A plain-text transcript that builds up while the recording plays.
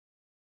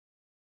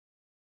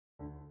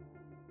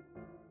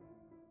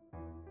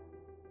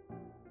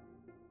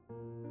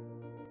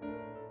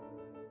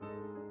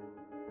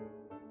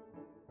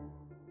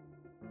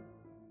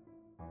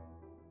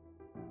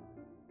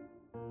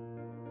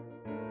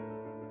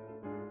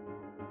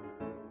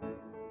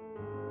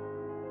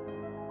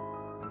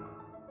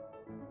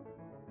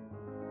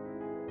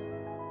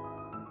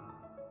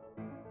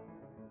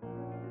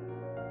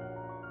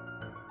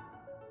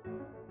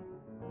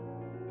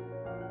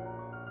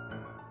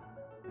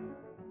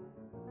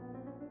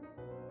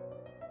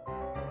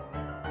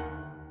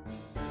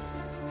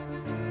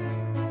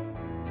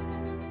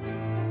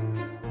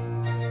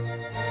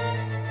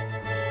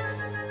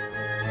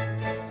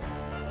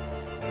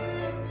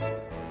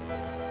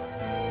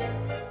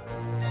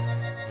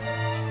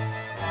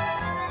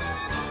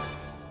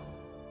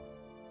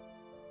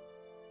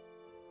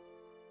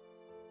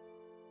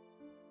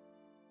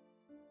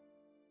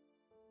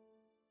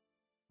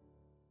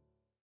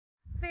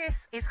This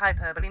is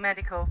Hyperbole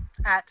Medical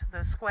at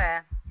the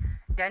Square.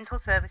 Dental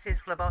services,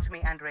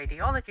 phlebotomy and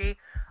radiology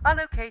are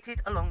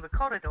located along the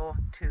corridor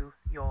to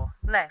your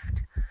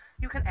left.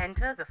 You can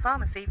enter the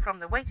pharmacy from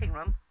the waiting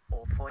room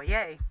or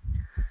foyer.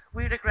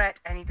 We regret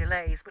any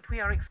delays, but we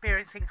are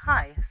experiencing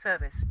high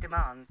service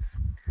demands.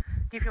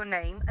 Give your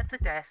name at the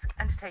desk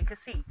and take a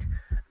seat,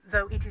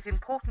 though it is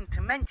important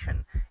to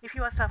mention if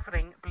you are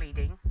suffering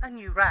bleeding, a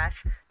new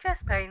rash,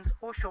 chest pains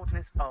or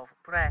shortness of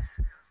breath.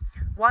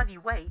 While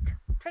you wait,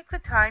 take the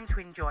time to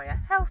enjoy a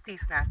healthy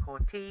snack or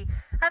tea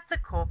at the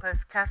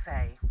Corpus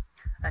Cafe.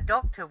 A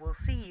doctor will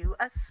see you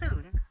as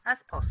soon as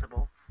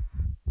possible.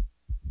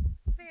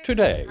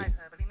 Today,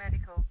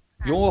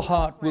 your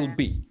heart will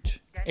beat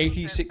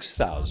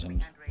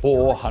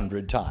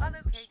 86,400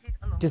 times.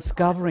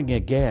 Discovering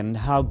again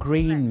how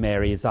green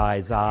Mary's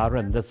eyes are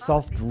and the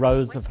soft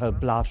rose of her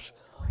blush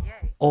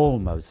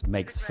almost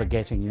makes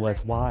forgetting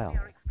worthwhile.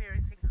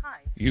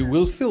 You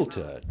will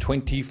filter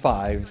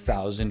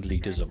 25,000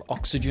 litres of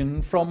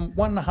oxygen from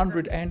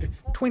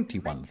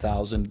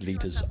 121,000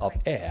 litres of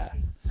air.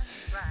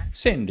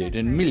 Send it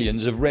in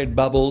millions of red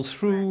bubbles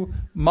through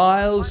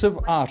miles of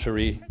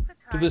artery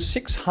to the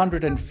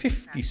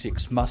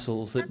 656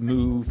 muscles that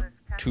move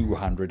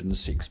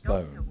 206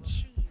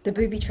 bones. The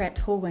booby-trapped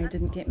hallway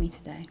didn't get me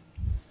today.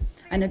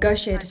 I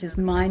negotiated his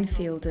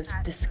minefield of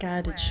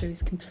discarded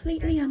shoes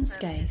completely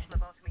unscathed.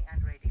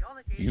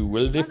 You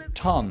will lift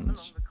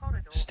tons,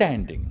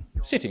 standing,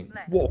 sitting,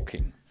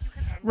 walking,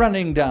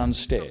 running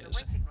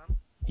downstairs,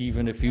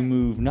 even if you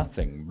move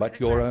nothing but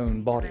your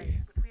own body.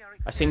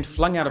 I seemed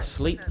flung out of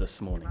sleep this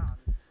morning,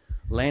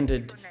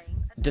 landed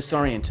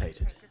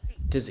disorientated,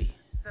 dizzy.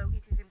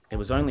 It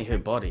was only her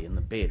body in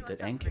the bed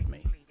that anchored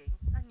me.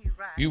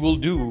 You will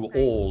do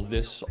all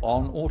this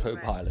on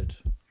autopilot.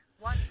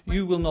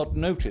 You will not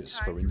notice,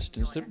 for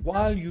instance, that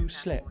while you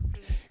slept,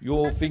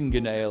 your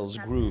fingernails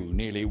grew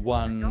nearly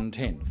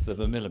 1/10 of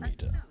a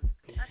millimetre.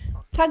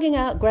 Tugging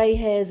out grey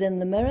hairs in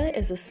the mirror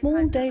is a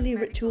small daily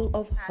ritual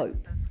of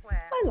hope.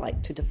 I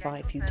like to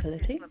defy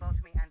futility.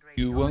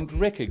 You won't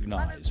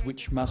recognise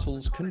which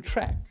muscles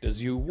contract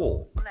as you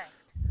walk,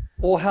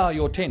 or how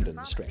your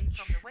tendons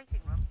stretch.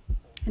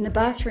 In the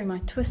bathroom, I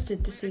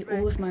twisted to see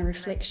all of my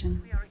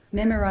reflection,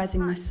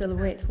 memorising my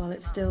silhouette while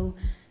it's still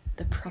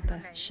the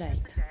proper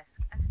shape.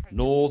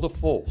 Nor the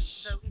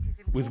force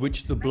with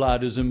which the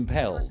blood is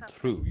impelled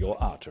through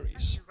your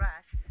arteries.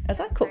 As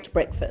I cooked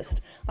breakfast,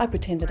 I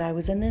pretended I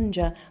was a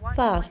ninja,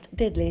 fast,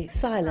 deadly,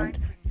 silent.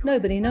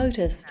 Nobody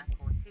noticed.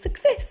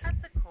 Success,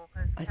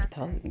 I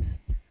suppose.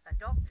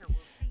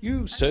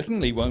 You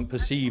certainly won't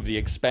perceive the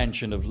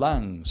expansion of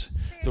lungs,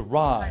 the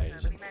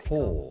rise and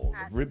fall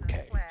of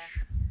ribcage.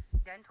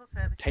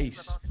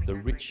 Taste the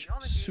rich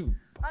soup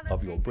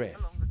of your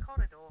breath.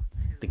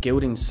 The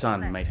gilding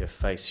sun made her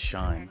face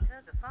shine,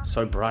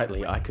 so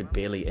brightly I could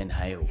barely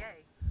inhale.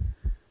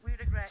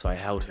 So I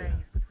held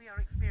her,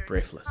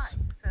 breathless,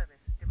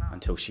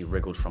 until she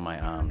wriggled from my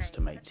arms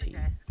to make tea.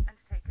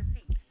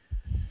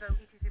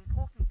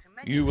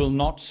 You will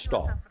not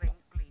stop,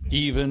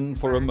 even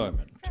for a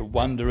moment, to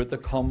wonder at the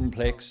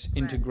complex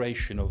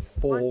integration of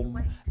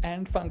form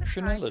and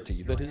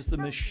functionality that is the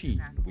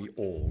machine we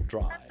all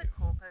drive.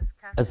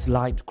 As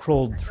light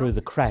crawled through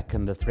the crack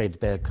in the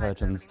threadbare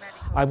curtains,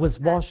 I was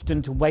washed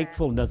into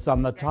wakefulness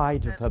on the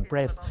tide of her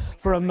breath.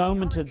 For a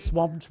moment it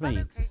swamped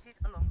me,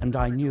 and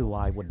I knew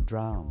I would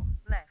drown.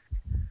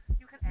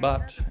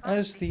 But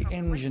as the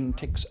engine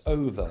ticks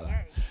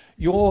over,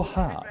 your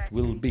heart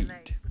will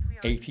beat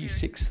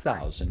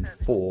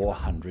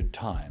 86,400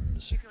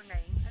 times.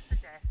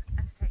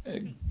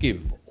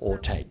 Give or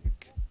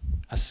take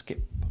a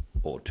skip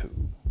or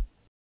two.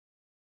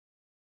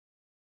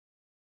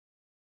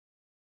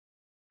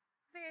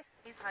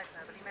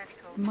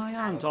 My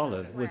Aunt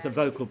Olive was a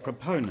vocal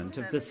proponent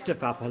of the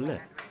stiff upper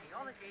lip,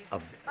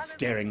 of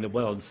staring the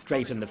world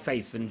straight in the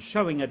face and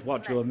showing it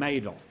what you are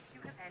made of.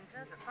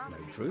 No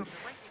droop,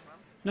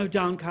 no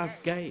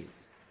downcast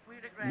gaze,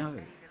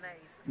 no,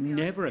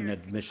 never an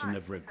admission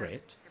of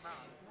regret.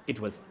 It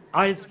was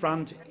eyes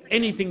front,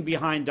 anything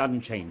behind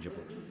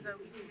unchangeable.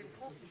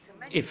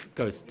 If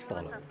ghosts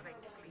followed.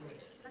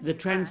 The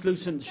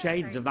translucent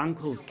shades of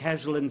Uncle's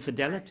casual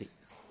infidelities.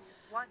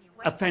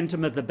 A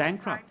phantom of the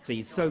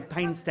bankruptcy so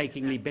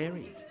painstakingly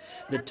buried.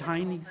 The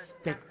tiny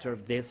spectre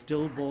of their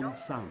stillborn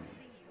son.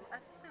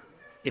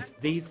 If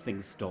these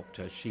things stalked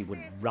her, she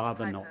would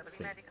rather not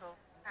see.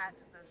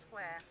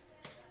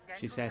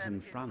 She sat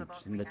in front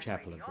in the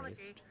chapel of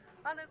rest,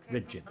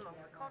 rigid.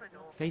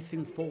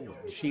 Facing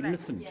forward, she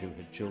listened to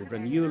her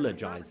children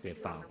eulogize their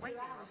father.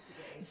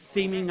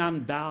 Seeming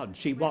unbowed,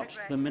 she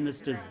watched the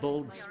minister's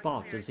bald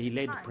spot as he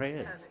led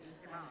prayers.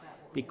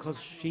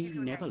 Because she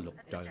never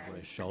looked over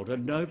her shoulder,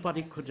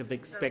 nobody could have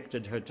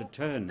expected her to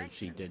turn as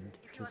she did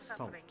to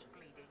salt,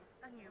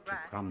 to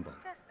crumble.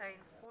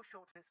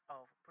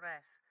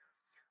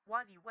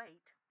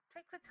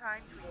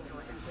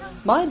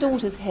 My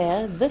daughter's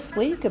hair this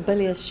week, a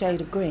bilious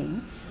shade of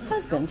green,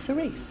 has been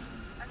cerise,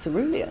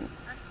 cerulean.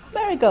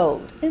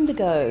 Marigold,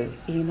 indigo,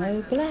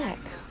 emo black,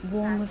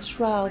 worn with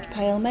shroud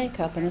pale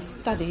makeup and a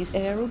studied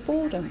air of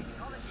boredom.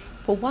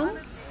 For one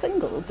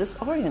single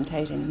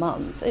disorientating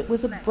month, it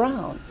was a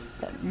brown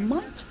that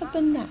might have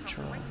been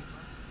natural.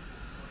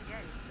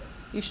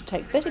 You should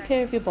take better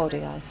care of your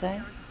body, I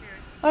say.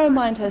 I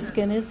remind her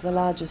skin is the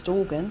largest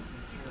organ.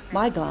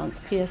 My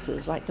glance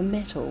pierces like the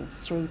metal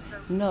through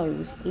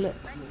nose, lip,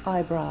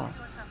 eyebrow,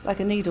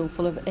 like a needle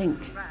full of ink.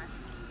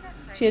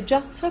 She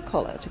adjusts her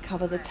collar to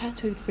cover the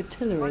tattooed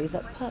fritillary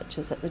that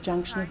perches at the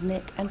junction of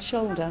neck and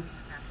shoulder.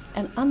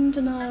 An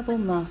undeniable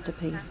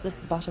masterpiece, this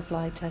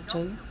butterfly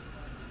tattoo.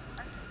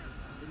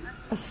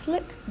 A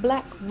slick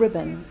black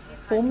ribbon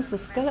forms the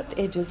scalloped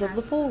edges of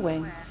the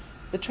forewing.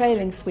 The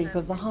trailing sweep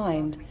of the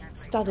hind,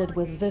 studded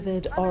with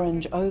vivid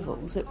orange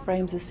ovals, it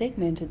frames a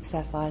segmented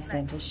sapphire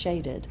centre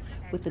shaded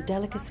with the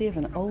delicacy of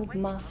an old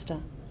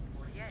master.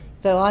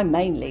 Though I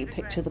mainly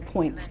picture the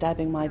point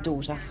stabbing my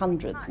daughter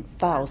hundreds and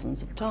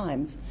thousands of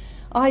times,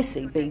 I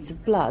see beads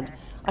of blood.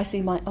 I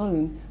see my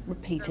own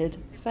repeated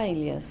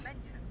failures.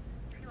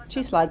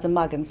 She slides a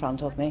mug in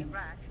front of me.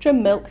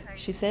 "Trim milk,"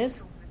 she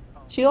says.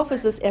 She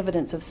offers us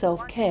evidence of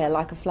self-care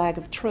like a flag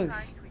of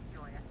truce.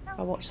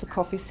 I watch the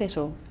coffee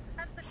settle,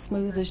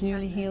 smooth as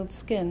newly healed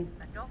skin,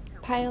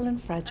 pale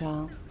and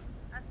fragile,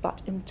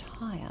 but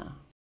entire.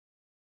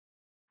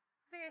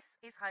 This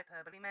is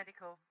Hyperbole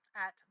Medical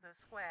at the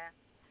Square.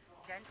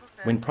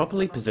 When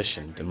properly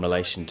positioned in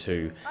relation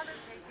to,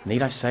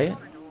 need I say it,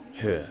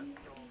 her,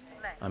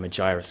 I'm a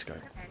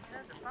gyroscope,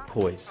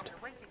 poised,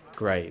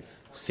 grave,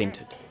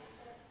 centred.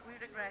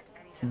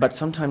 But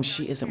sometimes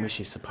she isn't where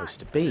she's supposed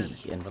to be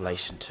in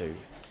relation to,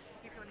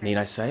 need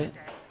I say it,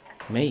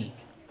 me.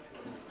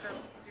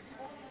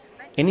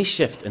 Any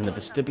shift in the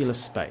vestibular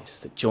space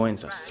that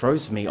joins us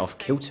throws me off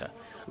kilter,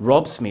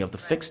 robs me of the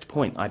fixed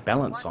point I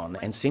balance on,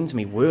 and sends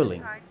me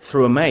whirling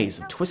through a maze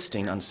of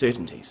twisting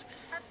uncertainties.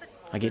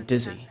 I get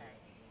dizzy,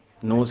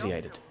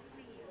 nauseated.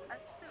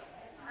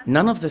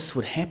 None of this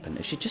would happen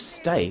if she'd just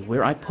stay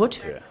where I put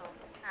her.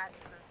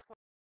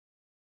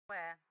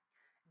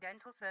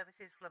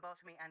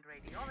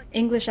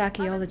 English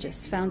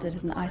archaeologists found it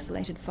at an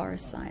isolated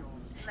forest site,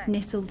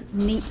 nestled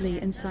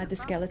neatly inside the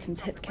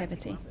skeleton's hip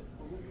cavity.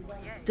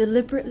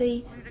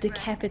 Deliberately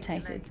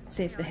decapitated,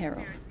 says the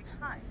Herald.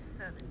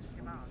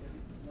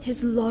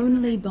 His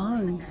lonely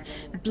bones,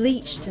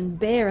 bleached and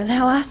bare,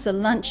 allow us a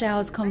lunch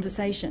hour's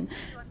conversation.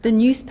 The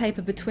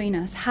newspaper between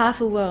us, half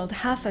a world,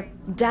 half a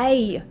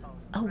day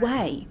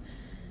away.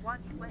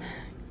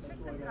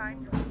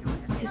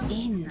 His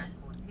end.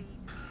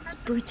 Its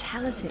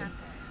brutality.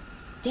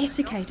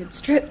 Desiccated,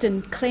 stripped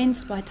and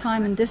cleansed by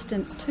time and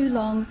distance, too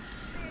long,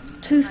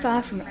 too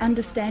far from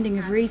understanding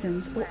of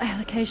reasons or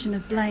allocation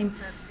of blame,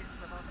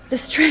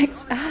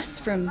 distracts us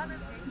from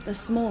the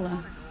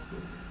smaller,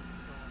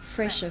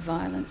 fresher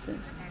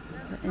violences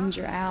that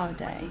injure our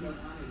days.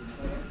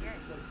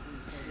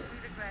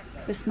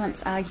 This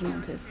month's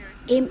argument is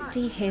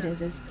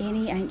empty-headed as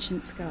any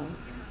ancient skull.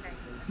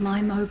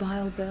 My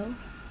mobile bill,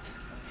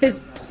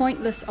 his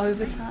pointless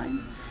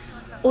overtime,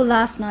 or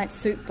last night's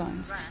soup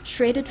bones,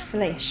 shredded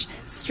flesh,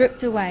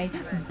 stripped away,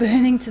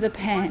 burning to the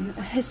pan,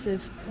 a hiss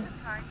of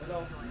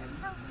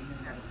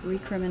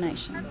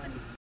recrimination.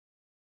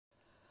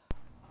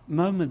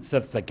 Moments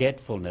of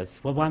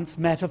forgetfulness were once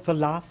matter for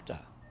laughter,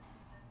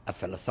 a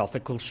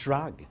philosophical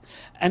shrug,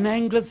 an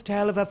angler's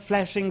tale of a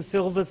flashing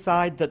silver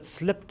side that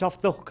slipped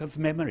off the hook of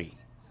memory.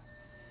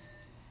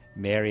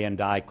 Mary and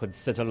I could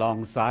sit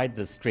alongside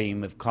the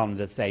stream of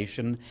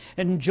conversation,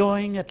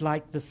 enjoying it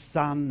like the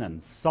sun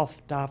and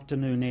soft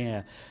afternoon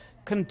air,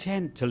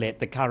 content to let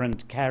the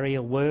current carry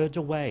a word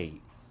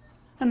away.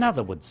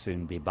 Another would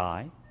soon be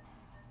by.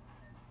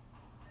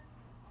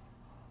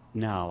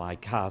 Now I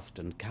cast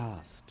and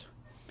cast.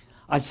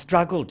 I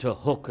struggle to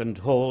hook and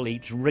haul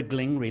each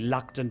wriggling,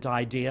 reluctant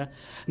idea,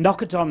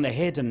 knock it on the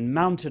head and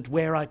mount it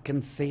where I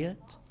can see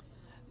it.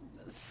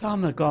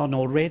 Some are gone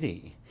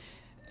already.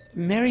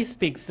 Mary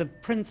speaks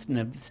of prince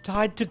nymphs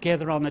tied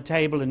together on a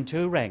table in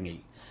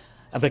Turangi,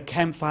 of a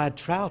campfire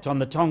trout on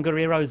the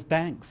Tongariro's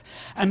banks,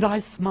 and I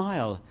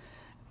smile,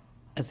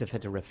 as if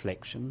at a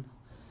reflection,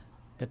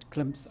 but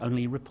glimpse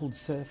only rippled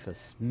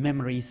surface,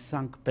 memory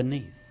sunk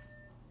beneath.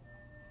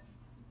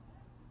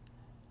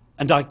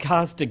 And I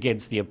cast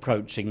against the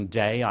approaching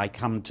day I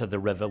come to the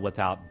river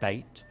without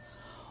bait,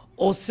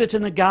 or sit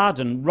in a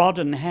garden, rod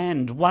in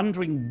hand,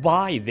 wondering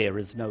why there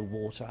is no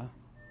water.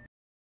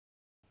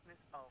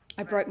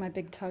 I broke my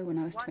big toe when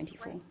I was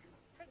 24.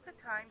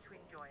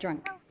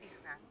 Drunk.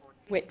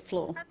 Wet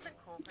floor.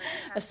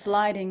 A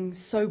sliding,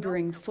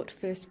 sobering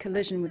foot-first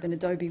collision with an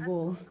adobe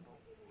wall.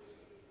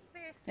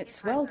 It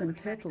swelled and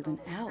purpled in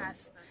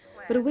hours,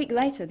 but a week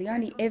later the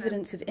only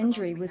evidence of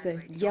injury was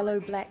a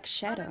yellow-black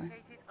shadow.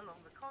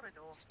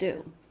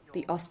 Still,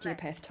 the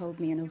osteopath told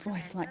me in a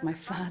voice like my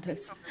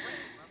father's,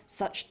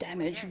 such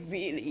damage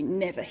really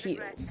never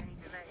heals.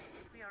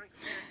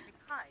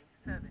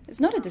 It's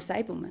not a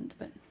disablement,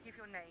 but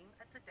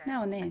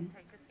now and then,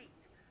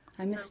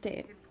 I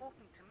misstep,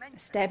 a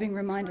stabbing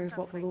reminder of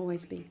what will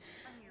always be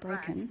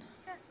broken.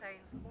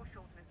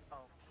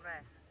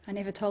 I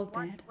never told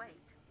Dad.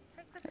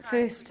 At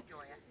first,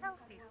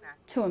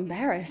 too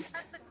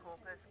embarrassed.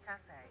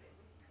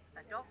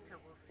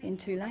 Then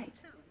too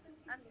late.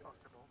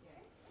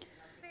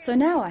 So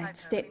now I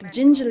step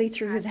gingerly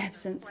through his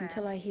absence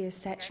until I hear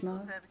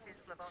Satchmo,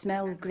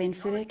 smell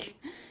Glenfiddich,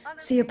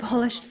 see a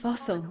polished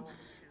fossil,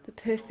 the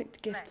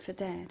perfect gift for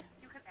Dad.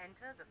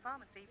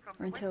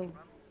 Or until,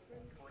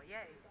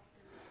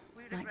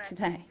 like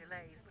today,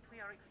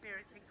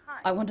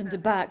 I want him to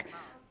bark,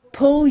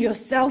 "Pull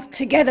yourself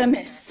together,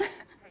 miss!"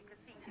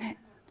 And that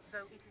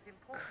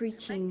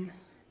creaking,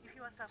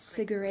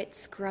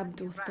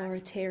 cigarette-scrubbed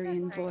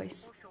authoritarian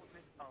voice.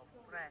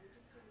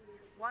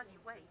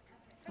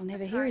 I'll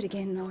never hear it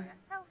again, though.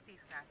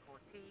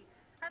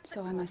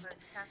 So I must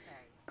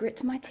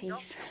grit my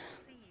teeth,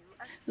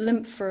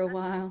 limp for a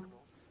while,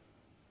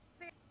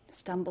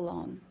 stumble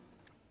on.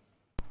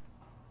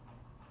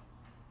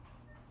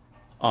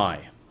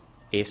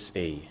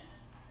 ISEARCHF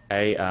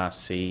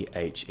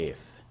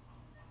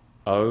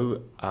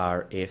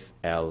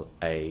ORFLAW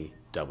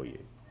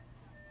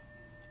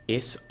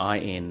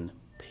SINPEREC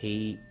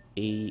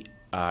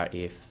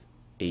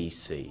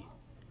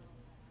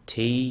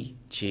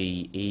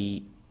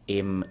TGEMS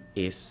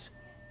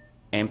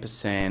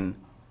ampersand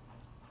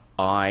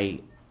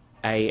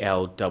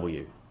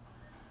IALW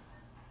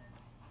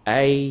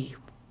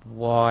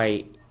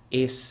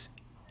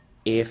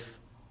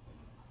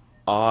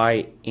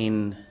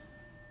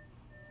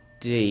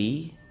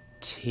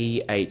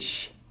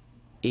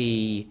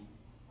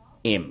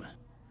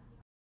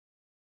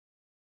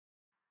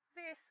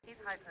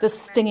The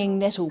stinging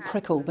nettle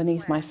prickle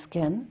beneath my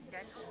skin,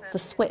 the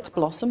sweat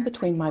blossom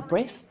between my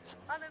breasts,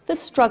 the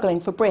struggling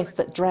for breath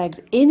that drags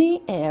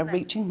any air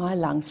reaching my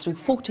lungs through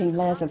 14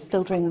 layers of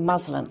filtering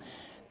muslin.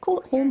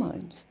 Call it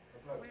hormones.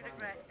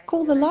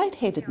 Call the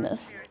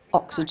lightheadedness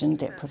oxygen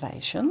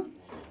deprivation,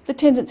 the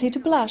tendency to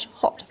blush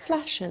hot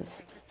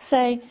flashes.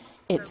 Say,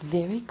 it's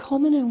very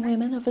common in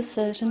women of a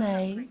certain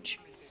age.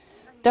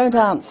 Don't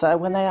answer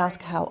when they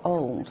ask how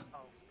old.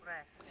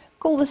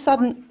 Call the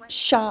sudden,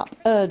 sharp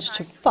urge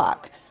to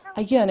fuck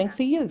a yearning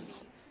for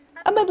youth,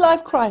 a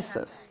midlife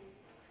crisis.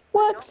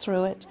 Work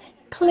through it,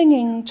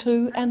 clinging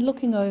to and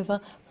looking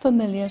over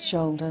familiar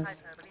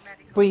shoulders.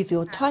 Breathe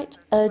your tight,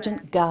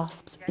 urgent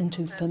gasps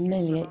into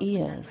familiar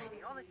ears.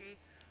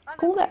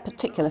 Call that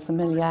particular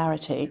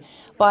familiarity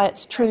by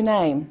its true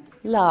name,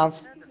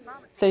 love,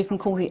 so you can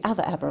call the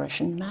other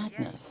aberration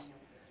madness.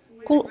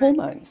 Call it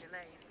hormones.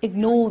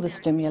 Ignore the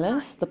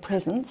stimulus, the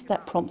presence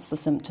that prompts the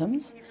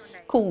symptoms.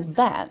 Call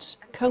that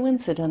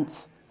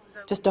coincidence.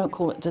 Just don't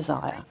call it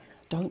desire.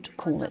 Don't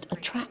call it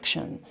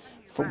attraction.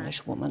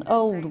 Foolish woman,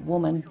 old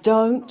woman,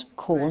 don't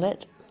call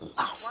it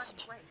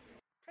lust.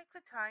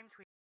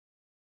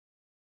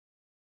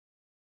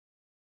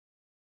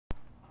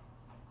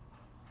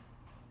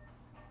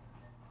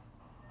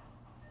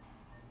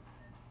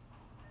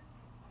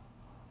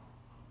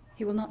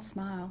 He will not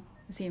smile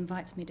as he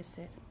invites me to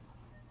sit,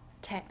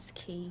 taps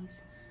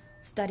keys,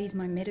 studies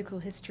my medical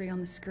history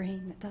on the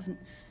screen that doesn't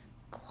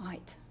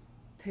quite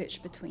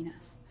perch between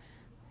us,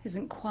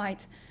 isn't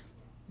quite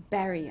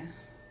barrier,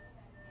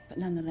 but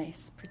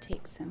nonetheless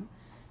protects him.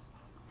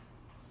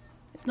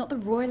 It's not the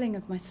roiling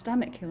of my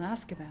stomach he'll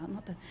ask about,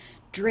 not the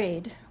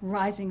dread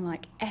rising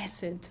like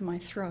acid to my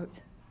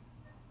throat,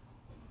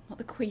 not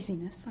the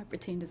queasiness I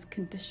pretend is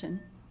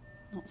condition,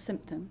 not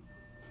symptom.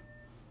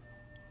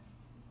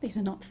 These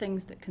are not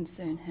things that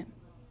concern him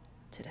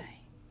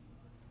today.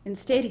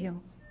 Instead,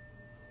 he'll...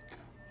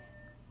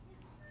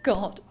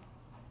 God.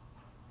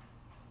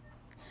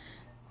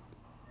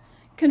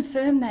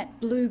 Confirm that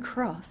blue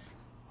cross.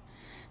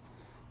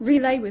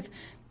 Relay with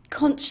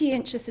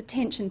conscientious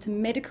attention to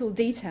medical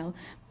detail,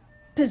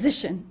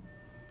 position,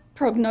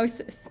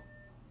 prognosis,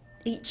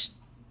 each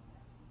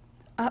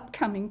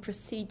upcoming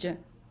procedure.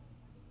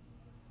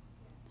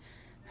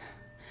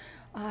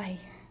 I,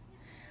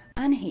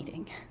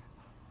 unheeding,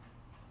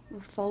 will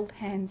fold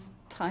hands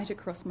tight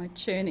across my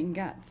churning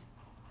guts.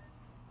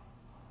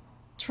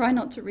 Try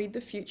not to read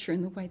the future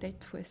in the way they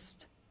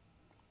twist.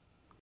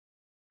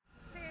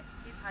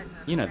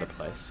 You know the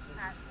place.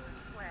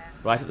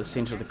 Right at the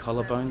centre of the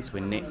collarbones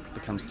where neck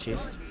becomes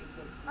chest.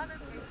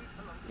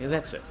 Yeah,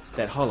 that's it.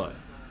 That hollow.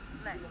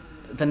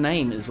 The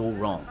name is all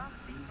wrong.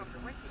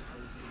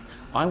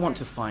 I want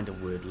to find a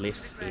word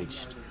less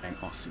edged and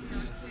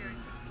osseous.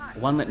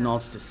 One that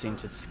nods to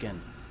centred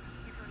skin.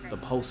 The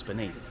pulse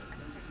beneath.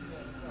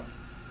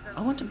 I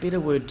want a better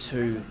word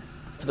too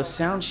for the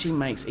sound she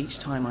makes each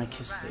time I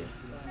kiss there.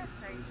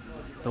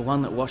 The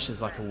one that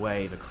washes like a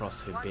wave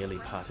across her barely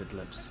parted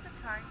lips.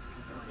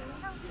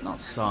 Not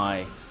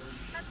sigh,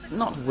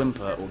 not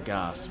whimper or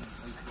gasp.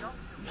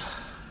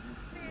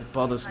 It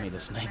bothers me,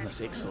 this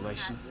nameless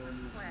exhalation.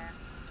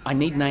 I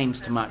need names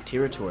to mark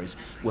territories.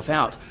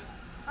 Without,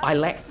 I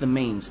lack the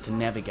means to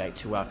navigate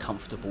to our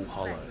comfortable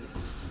hollow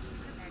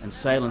and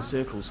sail in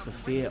circles for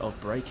fear of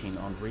breaking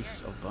on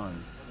reefs of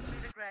bone.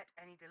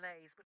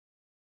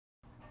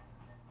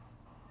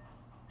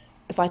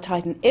 If I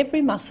tighten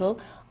every muscle,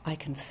 I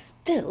can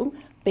still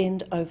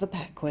bend over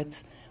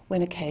backwards,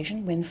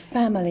 when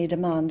family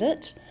demand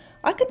it.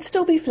 I can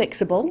still be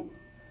flexible.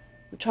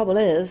 The trouble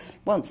is,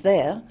 once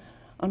there,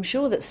 I'm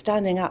sure that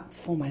standing up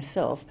for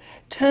myself,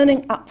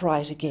 turning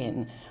upright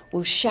again,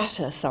 will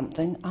shatter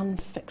something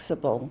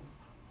unfixable.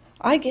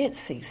 I get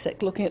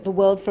seasick looking at the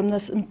world from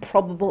this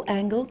improbable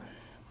angle,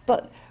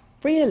 but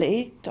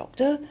really,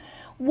 Doctor,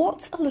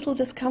 what's a little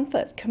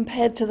discomfort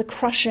compared to the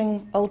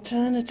crushing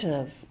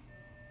alternative?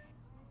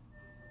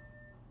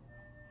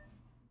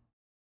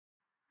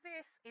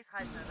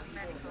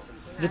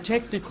 The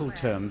technical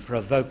term for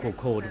a vocal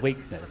cord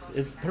weakness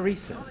is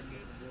paresis.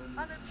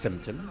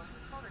 Symptoms: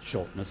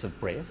 shortness of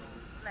breath,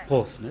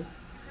 hoarseness,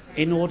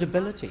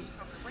 inaudibility.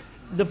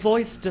 The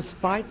voice,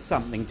 despite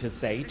something to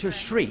say, to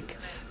shriek,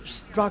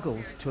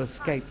 struggles to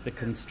escape the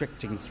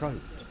constricting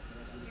throat.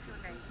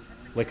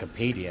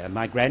 Wikipedia,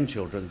 my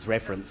grandchildren's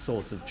reference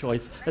source of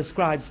choice,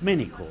 ascribes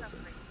many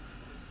causes: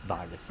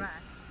 viruses,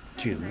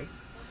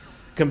 tumours,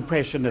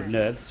 compression of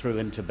nerves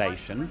through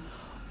intubation,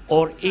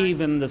 or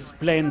even the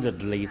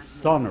splendidly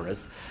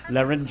sonorous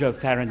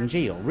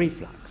laryngopharyngeal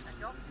reflux.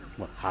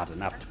 Well, hard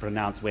enough to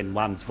pronounce when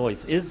one's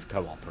voice is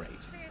cooperating.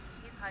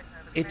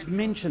 It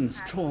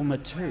mentions trauma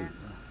too.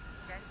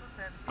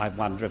 I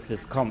wonder if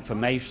this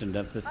confirmation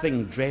of the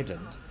thing dreaded,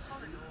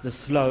 the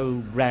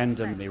slow,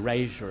 random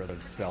erasure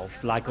of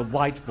self, like a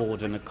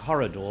whiteboard in a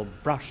corridor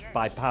brushed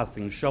by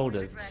passing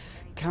shoulders,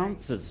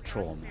 counts as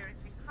trauma,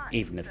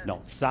 even if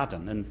not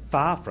sudden and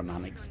far from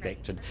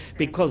unexpected,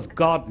 because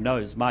God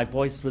knows my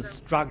voice was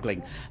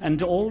struggling,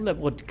 and all that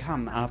would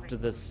come after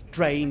the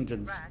strained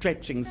and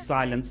stretching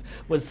silence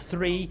was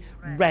 3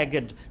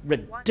 ragged,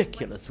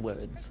 ridiculous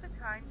words.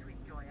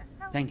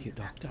 Thank you,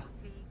 Doctor.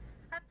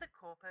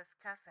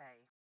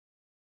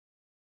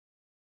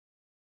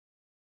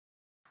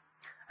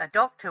 A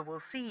doctor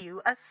will see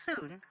you as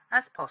soon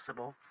as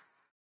possible.